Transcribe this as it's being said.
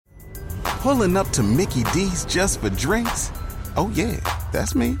Pulling up to Mickey D's just for drinks? Oh yeah,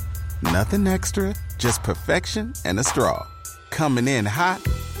 that's me. Nothing extra, just perfection and a straw. Coming in hot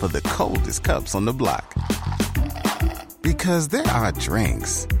for the coldest cups on the block. Because there are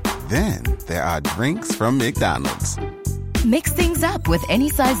drinks. Then there are drinks from McDonald's. Mix things up with any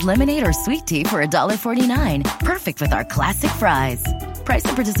size lemonade or sweet tea for $1.49. Perfect with our classic fries. Price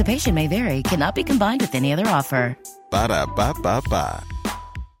and participation may vary. Cannot be combined with any other offer. Ba-da-ba-ba-ba.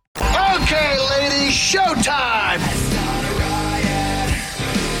 Okay, ladies, showtime! Let's start a riot.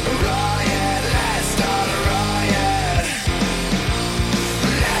 A riot. Let's start a riot.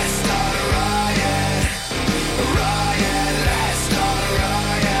 Let's start a riot. A riot. Let's start a riot.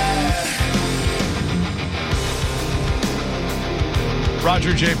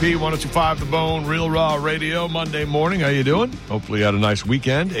 Roger, JP, 102.5 The Bone, Real Raw Radio, Monday morning. How you doing? Hopefully you had a nice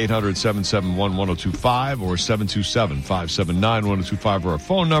weekend. 800-771-1025 or 727-579-1025 are our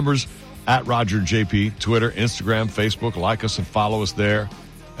phone numbers. At Roger JP, Twitter, Instagram, Facebook. Like us and follow us there.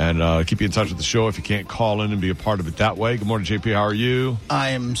 And keep you in touch with the show if you can't call in and be a part of it that way. Good morning, JP. How are you?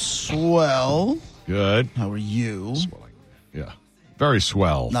 I am swell. Good. How are you? Swelling. Yeah. Very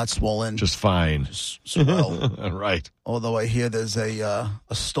swell. Not swollen. Just fine. Just swell. Right. Although I hear there's a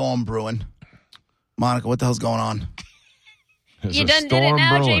storm brewing. Monica, what the hell's going on? There's You a done did it storm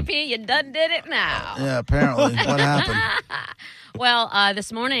now, brewing. JP. You done did it now. Yeah, apparently. What happened? Well,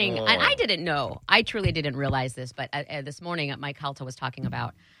 this morning, and I didn't know. I truly didn't realize this, but this morning, Mike Calta was talking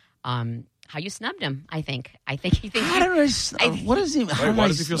about how you snubbed him, I think. He thinks What is he? Wait, why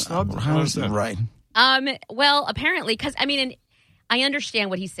does he feel snubbed? I don't understand. Right. Well, apparently, because, I understand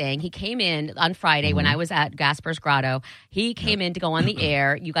what he's saying. He came in on Friday when I was at Gasper's Grotto. He came in to go on the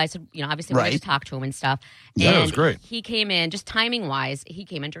air. You guys had, obviously wanted to talk to him and stuff. Yeah, and it was great. He came in, just timing-wise, he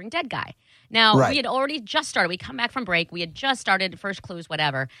came in during Dead Guy. Now, we had already just started. We come back from break. We had just started First Clues,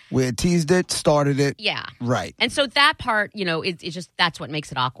 whatever. We had teased it, started it. Yeah. Right. And so that part, it's just, that's what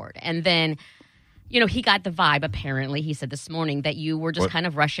makes it awkward. And then, he got the vibe, apparently, he said this morning, that you were just kind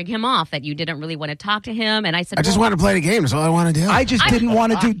of rushing him off, that you didn't really want to talk to him. And I said, I just want to play the game. That's all I want to do. I just didn't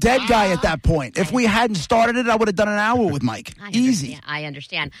want to do Dead Guy at that point. If we hadn't started it, I would have done an hour with Mike. Easy. I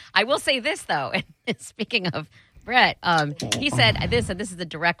understand. I will say this, though. Speaking of Brett, he said this, and this is a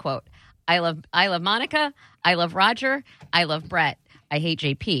direct quote. I love Monica. I love Roger. I love Brett. I hate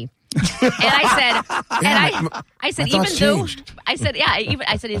JP. And I said,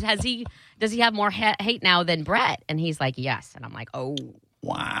 does he have more hate now than Brett? And he's like, yes. And I'm like, oh.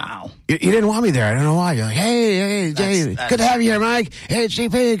 Wow. You didn't want me there. I don't know why. You're like, hey, Jay, good to have you here, Mike. Hey, it's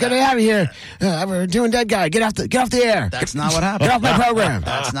GP, good to have you here. We're doing Dead Guy. Get off the air. That's not what happened. Get off my program.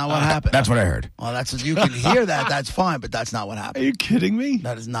 That's not what happened. That's what I heard. Well, you can hear that. That's fine, but that's not what happened. Are you kidding me?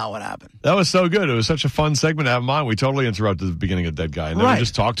 That is not what happened. That was so good. It was such a fun segment to have him on. We totally interrupted the beginning of Dead Guy. And then we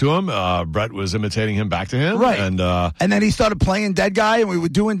just talked to him. Brett was imitating him back to him. Right. And then he started playing Dead Guy, and we were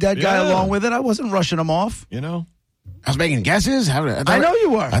doing Dead Guy along with it. I wasn't rushing him off. I was making guesses. I know you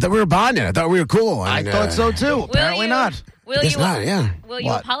were. I thought we were bonding. I thought we were cool. I thought so, too. Apparently not. Will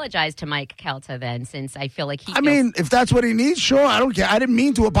you apologize to Mike Calta then, since I feel like if that's what he needs, sure. I don't care. I didn't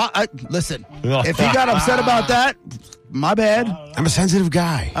mean to apologize. Listen, if he got upset about that, my bad. I'm a sensitive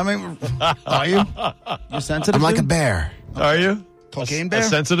guy. Are you? You're sensitive? I'm like a bear. Are you? Cocaine bear? A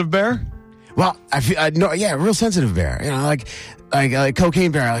sensitive bear? Well, I feel a real sensitive bear. Like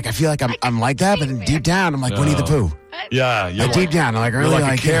cocaine bear. Like I feel like I'm like that, but then deep down I'm like Winnie the Pooh. Yeah, deep down I'm like you're really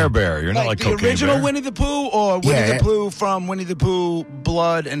like a Care Bear. You're not like the Cocaine original Bear. Winnie the Pooh or Winnie the Pooh from Winnie the Pooh,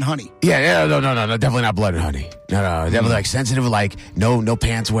 Blood and Honey. Yeah, no, definitely not Blood and Honey. No, definitely like sensitive, like no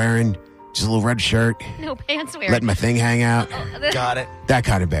pants wearing. Just a little red shirt. No pants wearing. Letting my thing hang out. Got it. That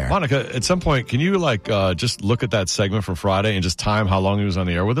kind of bear. Monica, at some point, can you just look at that segment from Friday and just time how long he was on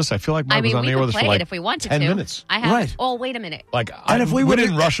the air with us? I feel like Mike was on the air with us for like if we wanted 10 to. minutes. I have. Right. Oh, wait a minute. If we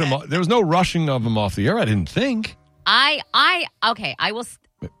didn't rush him. There was no rushing of him off the air. I didn't think. I will.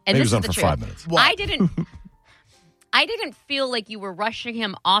 And Maybe this he was on is the for truth. 5 minutes. I didn't feel like you were rushing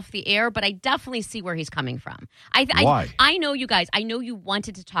him off the air, but I definitely see where he's coming from. Why? I know you guys. I know you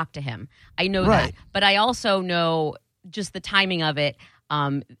wanted to talk to him. I know that. But I also know just the timing of it.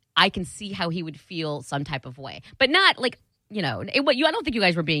 I can see how he would feel some type of way. But not like, I don't think you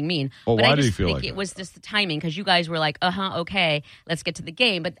guys were being mean. Well, but why I do just you feel think like it that? was just the timing because you guys were like, okay, let's get to the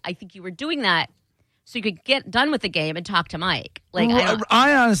game. But I think you were doing that so you could get done with the game and talk to Mike.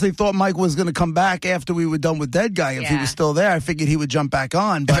 I honestly thought Mike was going to come back after we were done with Dead Guy. If he was still there, I figured he would jump back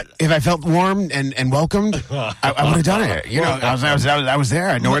on. But if I felt warm and welcomed, I would have done it. I was there.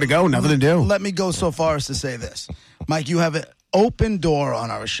 I had nowhere to go, nothing to do. Let me go so far as to say this. Mike, you have open door on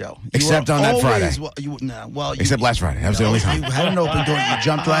our show. Except on that Friday. Except last Friday. That was the only time. You had an open door. You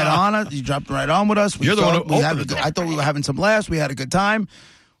jumped right on it. You jumped right on with us. You're the one who opened the door. I thought we were having some laughs. We had a good time.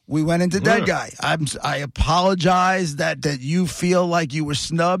 We went into Dead Guy. I apologize that you feel like you were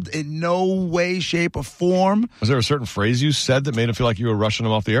snubbed in no way, shape, or form. Was there a certain phrase you said that made him feel like you were rushing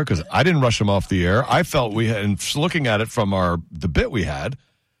him off the air? Because I didn't rush him off the air. I felt we had, and looking at it from the bit we had,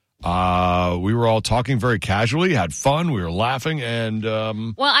 we were all talking very casually, had fun, we were laughing, and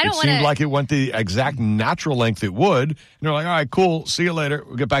it seemed like it went the exact natural length it would. And they're like, all right, cool, see you later.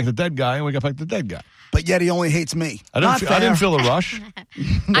 We'll get back to Dead Guy, and we got back to Dead Guy. But yet he only hates me. I didn't feel a rush.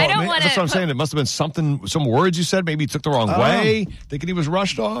 I don't want to. That's what I'm saying. It must have been some words you said. Maybe he took the wrong way, thinking he was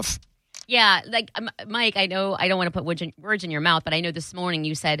rushed off. Yeah, like Mike, I know I don't want to put words in your mouth, but I know this morning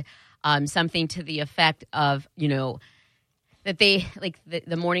you said something to the effect of, that they, like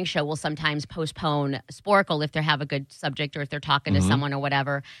the morning show will sometimes postpone Sporkle if they have a good subject or if they're talking to someone or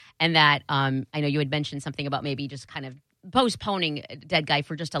whatever. And that I know you had mentioned something about maybe just kind of postponing Dead Guy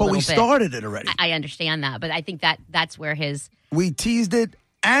for just a little bit. But we started it already. I understand that, but I think that's where we teased it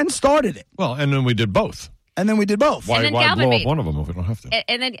and started it. Well, and then we did both. Why blow up one of them if we don't have to?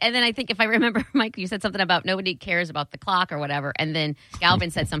 And then I think if I remember, Mike, you said something about nobody cares about the clock or whatever, and then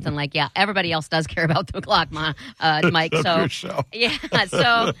Galvin said something like, "Yeah, everybody else does care about the clock, Mike." So yeah,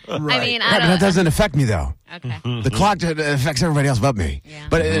 so right. I mean, but that doesn't affect me though. Okay. The clock affects everybody else but me. Yeah.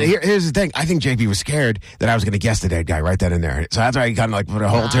 But here's the thing. I think JP was scared that I was going to guess the Dead Guy right then and there. So that's why he kind of like put a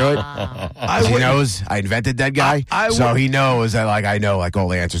hole to it. He knows I invented Dead Guy. So he knows that I know all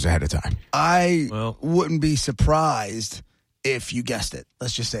the answers ahead of time. I wouldn't be surprised if you guessed it.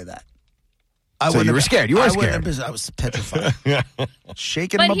 Let's just say that. So you were scared. You were scared. I was petrified.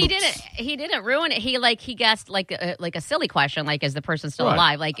 Shaking. But he didn't ruin it. He guessed like a silly question, like is the person still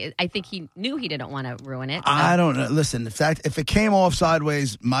alive? Like I think he knew he didn't want to ruin it. So. I don't know. Listen, if it came off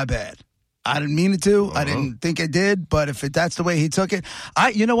sideways, my bad. I didn't mean it to. I didn't think it did. But if that's the way he took it,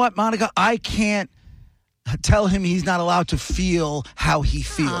 you know what, Monica? I can't tell him he's not allowed to feel how he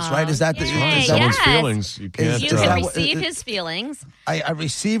feels, right? Is that someone's feelings? You can't. You can receive his feelings. I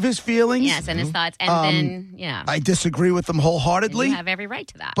receive his feelings. Yes, and his thoughts, and then I disagree with them wholeheartedly. And you have every right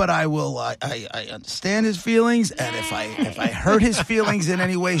to that. But I will. I understand his feelings, and if I hurt his feelings in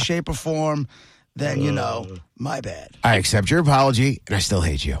any way, shape, or form, then my bad. I accept your apology, and I still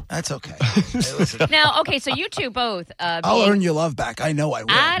hate you. That's okay. Hey, listen. Now, okay, so you two both. I'll earn your love back. I know I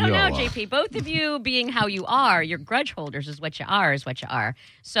will. I don't know, JP. Both of you being how you are, your grudge holders is what you are.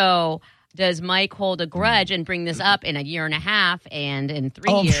 So does Mike hold a grudge and bring this up in a year and a half and in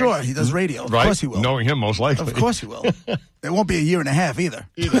 3 years? I'm sure. He does radio. Of course he will. Knowing him, most likely. Of course he will. It won't be a year and a half either.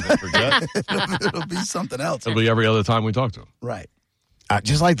 Don't forget. It'll be something else. It'll be every other time we talk to him. Right.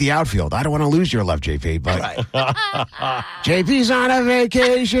 Just like the outfield. I don't want to lose your love, JP, but JP's on a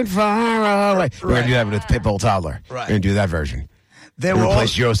vacation far away. We're going to do that with Pitbull Toddler. Right. We're going to do that version.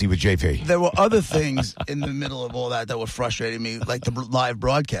 Replace Josie with JP. There were other things in the middle of all that were frustrating me, like the live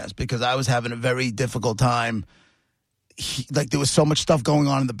broadcast, because I was having a very difficult time. There was so much stuff going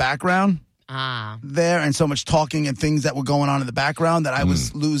on in the background there, and so much talking and things that were going on in the background that I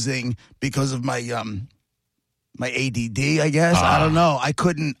was losing because of my ADD, I guess. I don't know.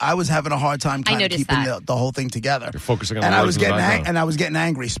 I was having a hard time kind of keeping the whole thing together. You're focusing on and the I words was in the getting background. and I was getting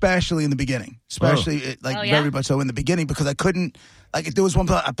angry, especially in the beginning. Very much so in the beginning, because I couldn't, if there was one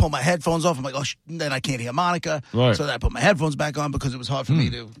part, I pulled my headphones off. I'm like, then I can't hear Monica. Right. So then I put my headphones back on because it was hard for me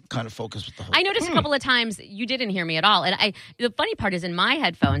to kind of focus with the whole I noticed a couple of times you didn't hear me at all. And the funny part is in my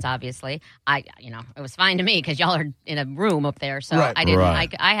headphones, obviously, it was fine to me because y'all are in a room up there. So Right. I didn't,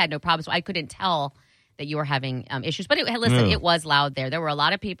 Right. I had no problems. So I couldn't tell that you were having issues. But it was loud there. There were a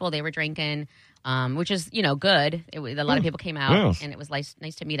lot of people. They were drinking, which is, good. A lot of people came out, and it was nice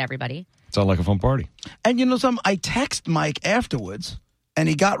to meet everybody. Sound like a fun party. And I text Mike afterwards, and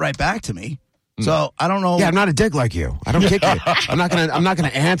he got right back to me. So I don't know. Yeah, I'm not a dick like you. I don't kick you. I'm not gonna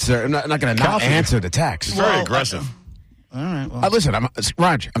answer. I'm not gonna not answer the text. Very aggressive. All right. Well. Listen,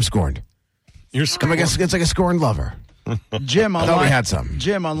 Raj, I'm scorned. You're scorned. It's like a scorned lover. Jim on I thought we line, had some.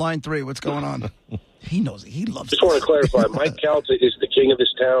 Jim on line 3. What's going on? He knows it. He loves Just want to clarify. Mike Calta is the king of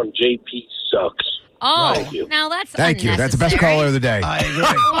this town. JP sucks. Oh, Thank you. now that's Thank you. That's the best caller of the day. I agree.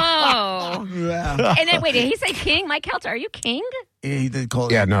 Whoa. Yeah. And then, wait, did he say king? Mike Calta, are you king? Yeah, he did call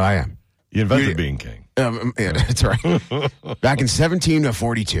it. Yeah, no, I am. You invented being king. Yeah, that's right. Back in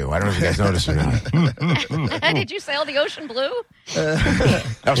 1742. I don't know if you guys noticed or not. Did you sail the ocean blue?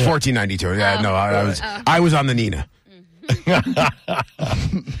 That was 1492. Yeah, no, I was on the Nina.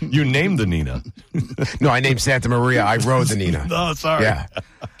 You named the Nina. No, I named Santa Maria. I rode the Nina. Oh, sorry. Yeah.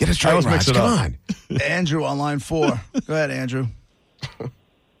 Get us straight, I was Raj. mixing Come up. on. Andrew on line 4. Go ahead, Andrew.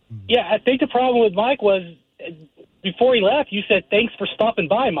 Yeah, I think the problem with Mike was before he left, you said, thanks for stopping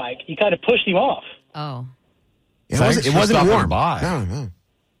by, Mike. You kind of pushed him off. Oh. It wasn't warm. By. No.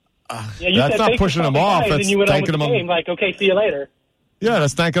 Yeah, you That's said, not thanks for pushing him stopping off. by, and That's then you went on with thanking the him on- game, like, okay, see you later. Yeah,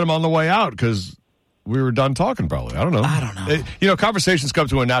 that's thanking him on the way out because we were done talking probably. I don't know. Conversations come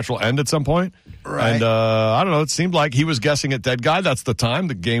to a natural end at some point. Right. And I don't know. It seemed like he was guessing at dead guy. That's the time.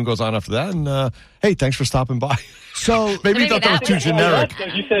 The game goes on after that. And, hey, thanks for stopping by. So maybe he thought that was too generic.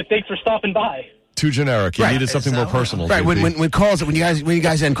 You said, thanks for stopping by. Too generic. He needed something more personal. Right. When you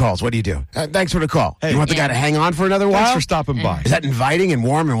guys end calls, what do you do? Thanks for the call. Hey, you want the guy to hang on for another while? Thanks for stopping by. Is that inviting and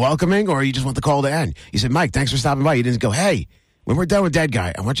warm and welcoming, or you just want the call to end? You said, Mike, thanks for stopping by. You didn't go, hey, when we're done with Dead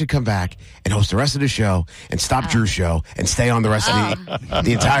Guy, I want you to come back and host the rest of the show and stop Drew's show and stay on the rest of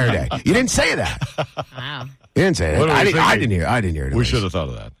the entire day. You didn't say that. Wow. You didn't say that. I didn't hear it. We should have thought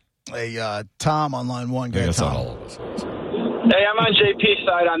of that. Hey, Tom on line one. Go I ahead, guess not Tom. all of us. Hey, I'm on JP's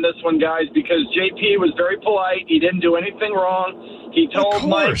side on this one, guys, because JP was very polite. He didn't do anything wrong. He told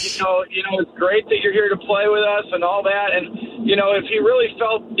Mike, it's great that you're here to play with us and all that. And,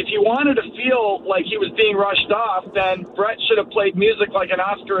 if he wanted to feel like he was being rushed off, then Brett should have played music like an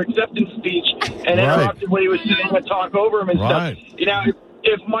Oscar acceptance speech and interrupted what he was saying and talk over him and stuff.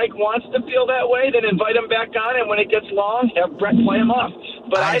 If Mike wants to feel that way, then invite him back on, and when it gets long, have Brett play him off.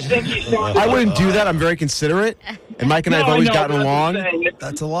 But I think he's... I wouldn't do that. I'm very considerate. And Mike and I have always gotten along.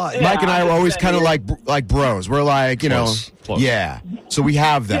 That's a lie. Mike and I are always kind of like bros. We're like, Close. yeah. So we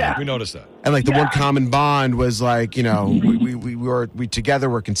have that. Yeah. We noticed that. And like the one common bond was like, we together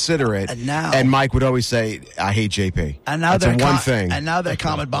were considerate. And Mike would always say, I hate JP. And now that's one thing. And now their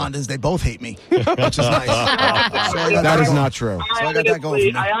common bond is they both hate me, which is nice. That is not true. So I got that going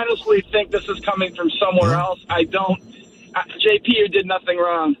for me. I honestly think this is coming from somewhere else. I don't. JP, you did nothing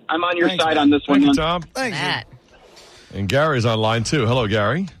wrong. I'm on your side on this one. Thank you, Tom. Thanks. And Gary's on line 2. Hello,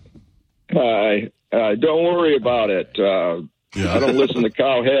 Gary. Hi. Don't worry about it. I don't listen to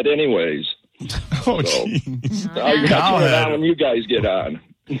Cowhead anyways. Oh, jeez. I turn it on when you guys get on.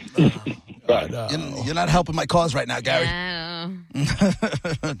 You're not helping my cause right now, Gary.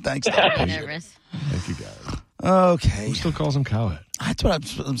 Thanks. I'm nervous. Thank you, Gary. Okay. Who still calls him Cowhead? That's what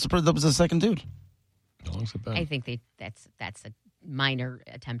I'm surprised that was the second dude. How long's it been? I think that's a minor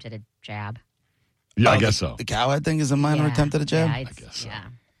attempt at a jab. Yeah, I guess so. The Cowhead thing is a minor attempt at a jab? Yeah, I guess so. Yeah.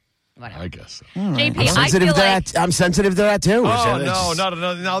 Whatever. I guess so. JP, I'm sensitive to that too. Oh,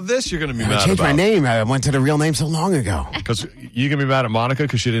 no. Now this you're going to be I mad changed about. my name. I went to the real name so long ago. Because you can be mad at Monica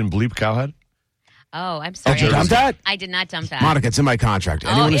because she didn't bleep Cowhead? Oh, I'm sorry. Did you dump that? I did not dump that. Monica, it's in my contract.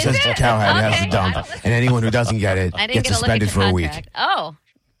 Anyone who says is it? Cowhead has to Okay. dump. And anyone who doesn't get it I didn't gets get a look at suspended the for a week. contract. Oh.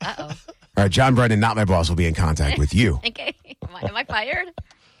 Uh-oh. All right, John Brennan, not my boss, will be in contact with you. Okay. Am I fired?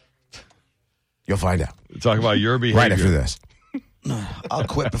 You'll find out. Talk about your behavior. Right after this. I'll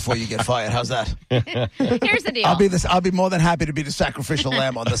quit before you get fired. How's that? Here's the deal. I'll be more than happy to be the sacrificial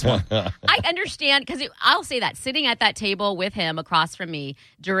lamb on this one. I understand because I'll say that sitting at that table with him across from me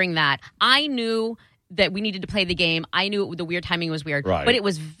during that, I knew that we needed to play the game. I knew the weird timing was weird, right. But it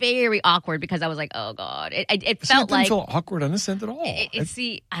was very awkward because I was like, "Oh God!" It felt didn't like feel awkward on this end at all.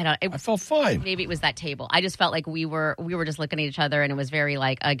 I felt fine. Maybe it was that table. I just felt like we were just looking at each other, and it was very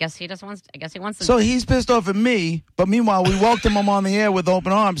like, I guess he wants to. So he's pissed off at me, but meanwhile we welcomed him on the air with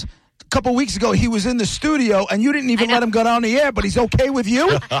open arms. A couple weeks ago, he was in the studio, and you didn't even let him go down the air, but he's okay with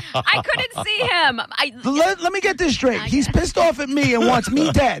you? I couldn't see him. Let me get this straight. He's pissed off at me and wants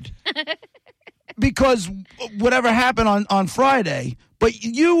me dead. Because whatever happened on Friday, but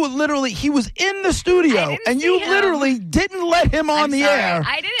he was in the studio, and you literally didn't let him on the air,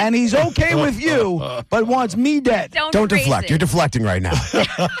 and he's okay with you, but wants me dead. Don't deflect. You're deflecting right now.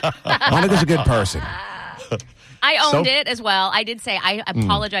 Monica's a good person. I owned it as well. I did say I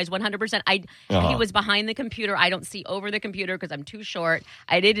apologize 100%. He was behind the computer. I don't see over the computer because I'm too short.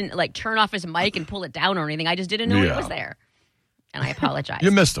 I didn't turn off his mic and pull it down or anything. I just didn't know he was there. And I apologize.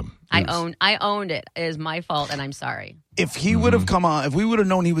 You missed him. I owned it. It is my fault, and I'm sorry. If he would have come on, if we would have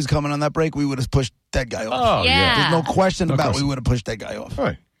known he was coming on that break, we would have pushed that guy off. Oh, yeah. There's no question about it. We would have pushed that guy off.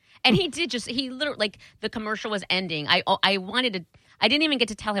 Right. And he literally, the commercial was ending. I didn't even get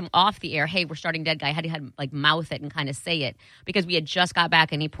to tell him off the air, hey, we're starting Dead Guy. I had to mouth it and kind of say it because we had just got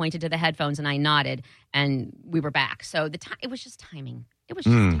back and he pointed to the headphones and I nodded and we were back. So it was just timing. It was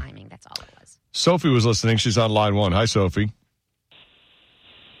just timing. That's all it was. Sophie was listening. She's on line 1. Hi, Sophie.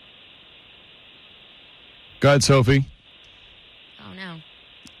 Go ahead, Sophie. Oh, no.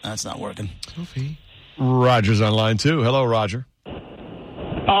 That's not working. Sophie. Roger's on line 2. Hello, Roger.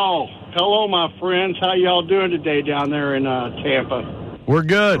 Oh, hello, my friends. How y'all doing today down there in Tampa? We're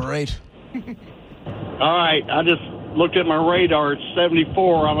good. Great. All right. I just looked at my radar. It's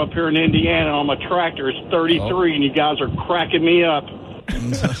 74. I'm up here in Indiana on my tractor. It's 33, and you guys are cracking me up.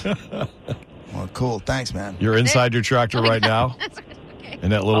 Well, cool. Thanks, man. You're inside your tractor right now? Okay. In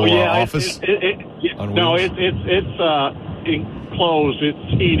that little office? No, it's enclosed.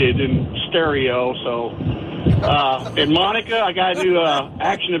 It's heated and stereo. So, and Monica, I got to do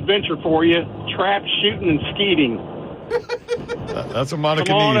action adventure for you: trap shooting and skeeting. That's what Monica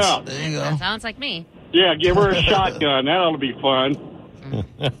Come on needs. up. There you go. That sounds like me. Yeah, give her a shotgun. That ought to be fun.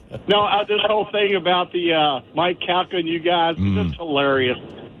 No, this whole thing about the Mike Calta and you guys is just hilarious.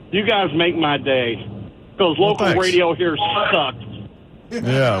 You guys make my day. Because local radio here sucks.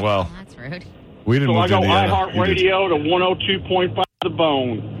 Yeah, well. That's rude. We didn't So move I to go Indiana. iHeartRadio to 102.5 The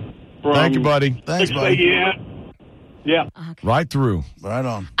Bone. From Thank you, buddy. Thanks, 6 buddy. a.m. Yeah. Right through. Right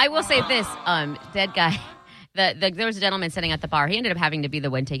on. I will say this, dead guy. There was a gentleman sitting at the bar. He ended up having to be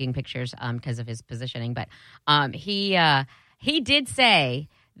the one taking pictures because of his positioning. But he did say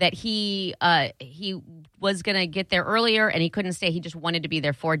that he was going to get there earlier and he couldn't stay. He just wanted to be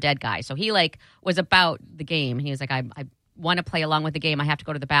there for dead guy. So he was about the game. He was like, I want to play along with the game. I have to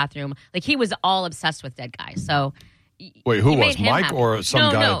go to the bathroom. Like he was all obsessed with dead guy. So wait, who was made him Mike happy. or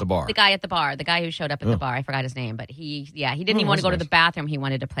some guy No, at the bar? The guy at the bar, the guy who showed up at the bar. I forgot his name, but he didn't even want to go to the bathroom. He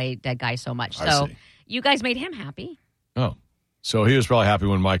wanted to play dead guy so much. So you guys made him happy. Oh, so he was probably happy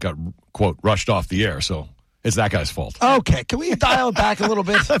when Mike got quote rushed off the air. So it's that guy's fault. Okay, can we dial it back a little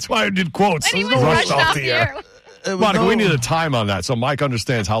bit? That's why I did quotes. And he was rushed off the air. Monica, we need a time on that so Mike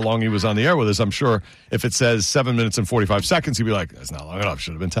understands how long he was on the air with us. I'm sure if it says 7 minutes and 45 seconds, he'd be like, that's not long enough.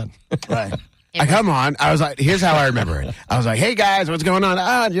 Should have been 10. Right. I come on. I was like, here's how I remember it. I was like, hey guys, what's going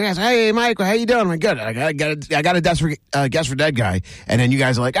on? You guys, hey Mike, how you doing? I'm like, good. I got a guest for dead guy, and then you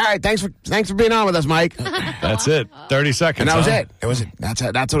guys are like, all right, thanks for being on with us, Mike. That's it. 30 seconds. And that was it. It was. That's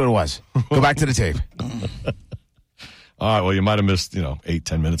what it was. Go back to the tape. All right. Well, you might have missed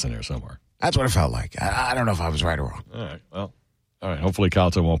 8-10 minutes in there somewhere. That's what it felt like. I don't know if I was right or wrong. All right. Well, all right. Hopefully,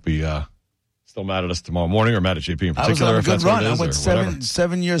 Calta won't be still mad at us tomorrow morning or mad at JP in I was particular. on a If good that's run. what it I is, went or whatever.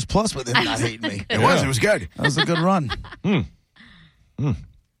 7 years plus with him not hating me. It was good. That was a good run. All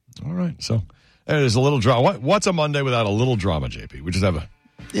right. So there's a little drama. What's a Monday without a little drama, JP? We just have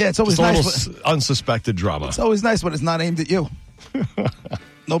It's always a nice. little unsuspected drama. It's always nice when it's not aimed at you.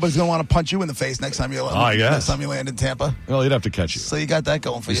 Nobody's gonna want to punch you in the face next time you land in Tampa. Well, you'd have to catch you. So you got that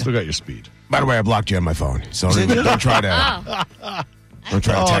going for You you. still got your speed. By the way, I blocked you on my phone, so don't try to. Don't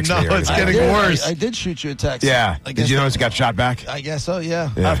try to text me. Or it's anything. getting worse. I did shoot you a text. Yeah. I Did guess you notice it got shot back? I guess so. Yeah.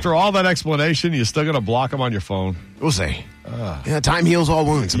 After all that explanation, you're still going to block him on your phone. We'll see. Time heals all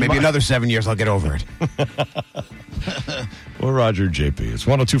wounds. So maybe another 7 years I'll get over it. Well, Roger, JP. It's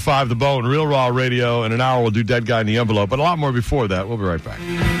 102.5 The Bone, Real Raw Radio. In an hour, we'll do Dead Guy in the Envelope, but a lot more before that. We'll be right back.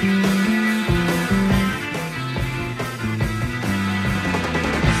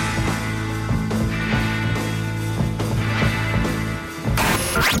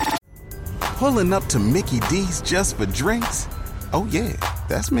 Pulling up to Mickey D's just for drinks? Oh yeah,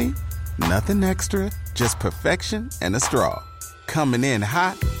 that's me. Nothing extra, just perfection and a straw. Coming in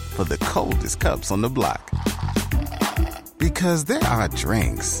hot for the coldest cups on the block. Because there are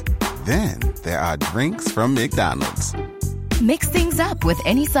drinks. Then there are drinks from McDonald's. Mix things up with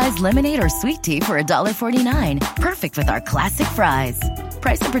any size lemonade or sweet tea for $1.49. Perfect with our classic fries.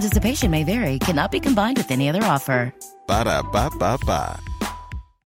 Price and participation may vary. Cannot be combined with any other offer. Ba-da-ba-ba-ba.